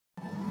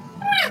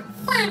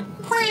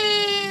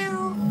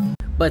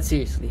But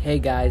seriously, hey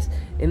guys,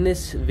 in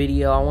this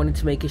video I wanted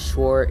to make it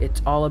short.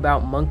 It's all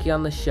about Monkey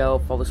on the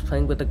Shelf. I was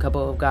playing with a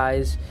couple of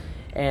guys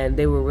and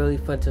they were really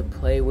fun to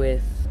play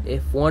with.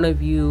 If one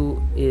of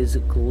you is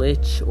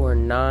Glitch or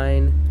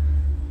 9,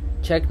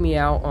 check me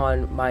out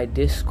on my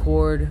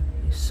Discord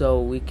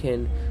so we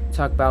can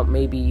talk about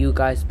maybe you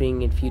guys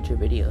being in future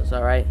videos.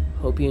 Alright,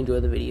 hope you enjoy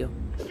the video.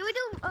 Can we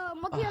do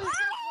Monkey on the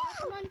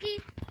Shelf, Rock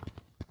Monkey?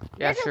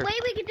 Yeah, There's sure. a way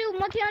we can do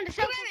Monkey on the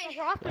Shelf with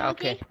Rock Monkey.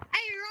 Okay.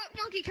 Hey, Rock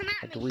Monkey, come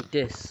at me. Delete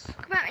this.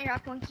 Come at me,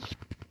 Rock Monkey.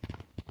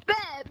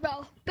 Bet,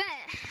 bro. Bet.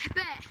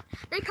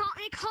 They call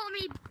me Big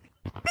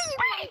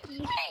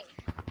Monkey.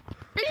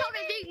 They call me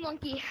Big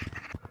Monkey.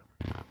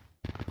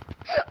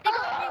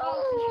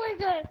 Oh my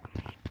god.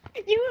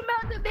 You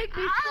about to make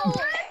me fall.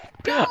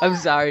 I'm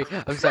sorry.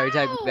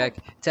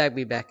 Tag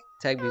me back.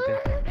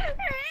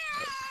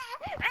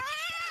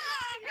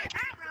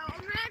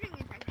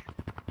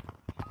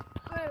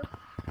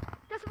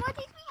 Does someone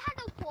teach me how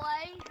to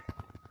play?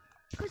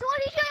 Does someone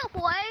teach me how to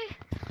play?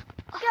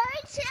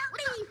 Guys, help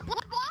me!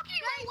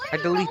 I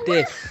delete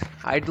this.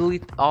 I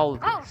delete all of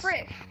this. Oh,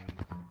 frick.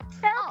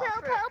 Help.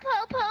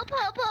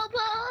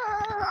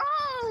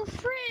 Oh,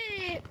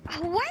 frick.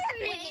 Wait a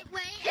minute.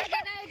 I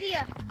got an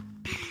idea.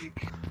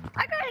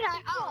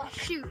 Oh,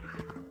 shoot.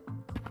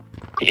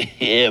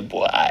 Yeah,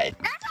 boy.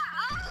 That's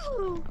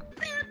oh!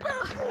 You're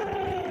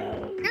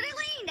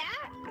deleting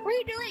that? Where are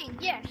you deleting?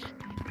 Yes.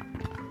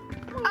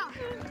 Oh.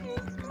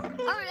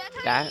 Oh, that's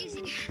how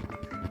easy.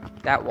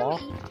 That wall?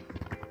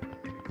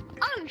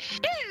 Oh,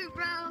 shoot,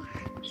 bro.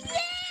 Yeah.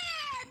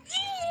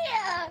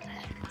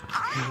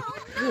 Oh,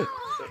 no.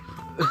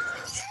 Oh,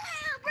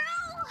 yeah, bro.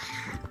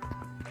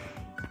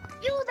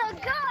 You the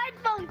God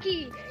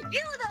Monkey.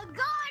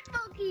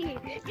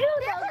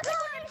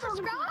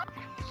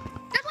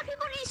 That's what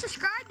people need to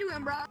subscribe to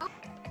him, bro.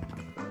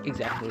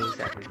 Exactly.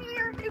 Okay.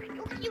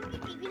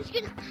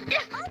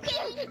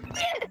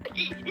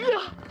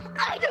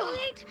 I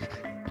delete.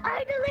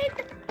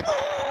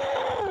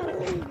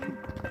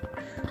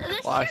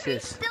 Watch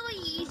this. Still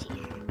easy.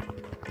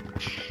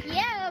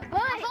 Yeah,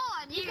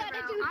 but you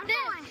gotta do this.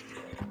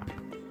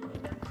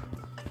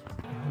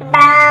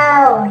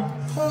 No,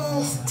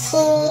 he's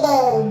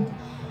cheating.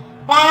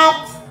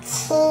 That's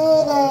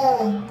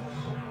cheating.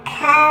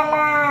 Come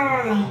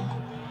on.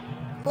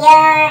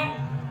 You're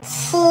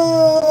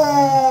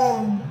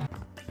cheating.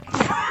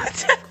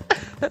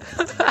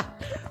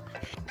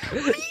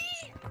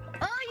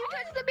 Oh, you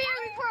touched the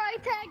mirror before I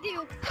tagged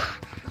you.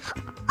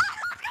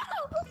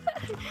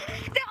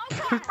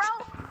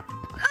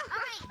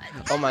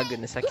 Oh my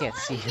goodness, I can't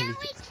see anything.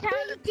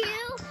 Thank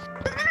you.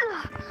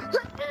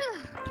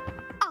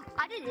 Oh,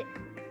 I did it.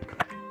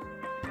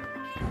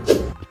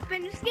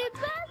 Finish get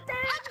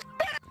faster.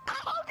 I'm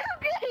too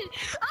good.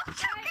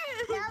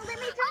 Now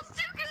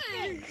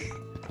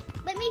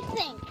let me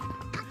think.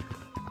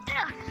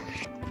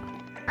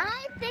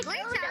 I think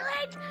we'll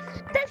delete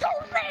this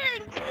whole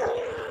thing.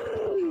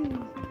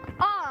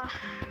 Oh,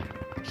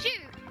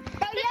 shoot.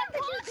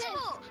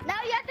 Now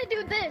you have to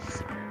do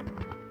this.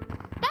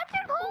 That's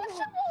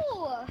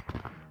impossible.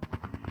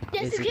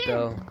 Yes, Is you it can.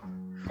 though?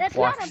 That's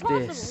Watch not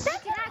impossible. this.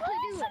 That's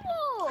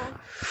impossible.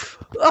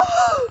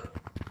 Oh!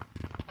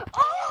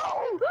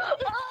 Oh!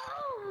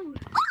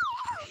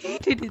 He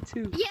did it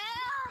too. Yeah,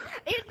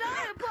 it's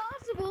not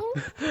impossible. I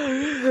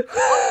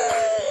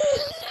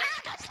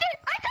touched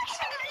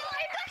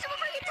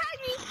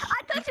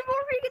it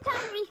before you could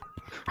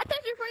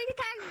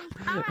tag me.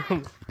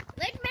 Alright,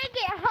 let's make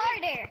it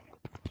harder.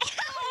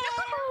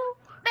 Oh, no.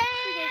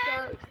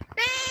 Bam!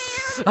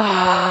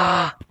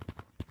 Ah!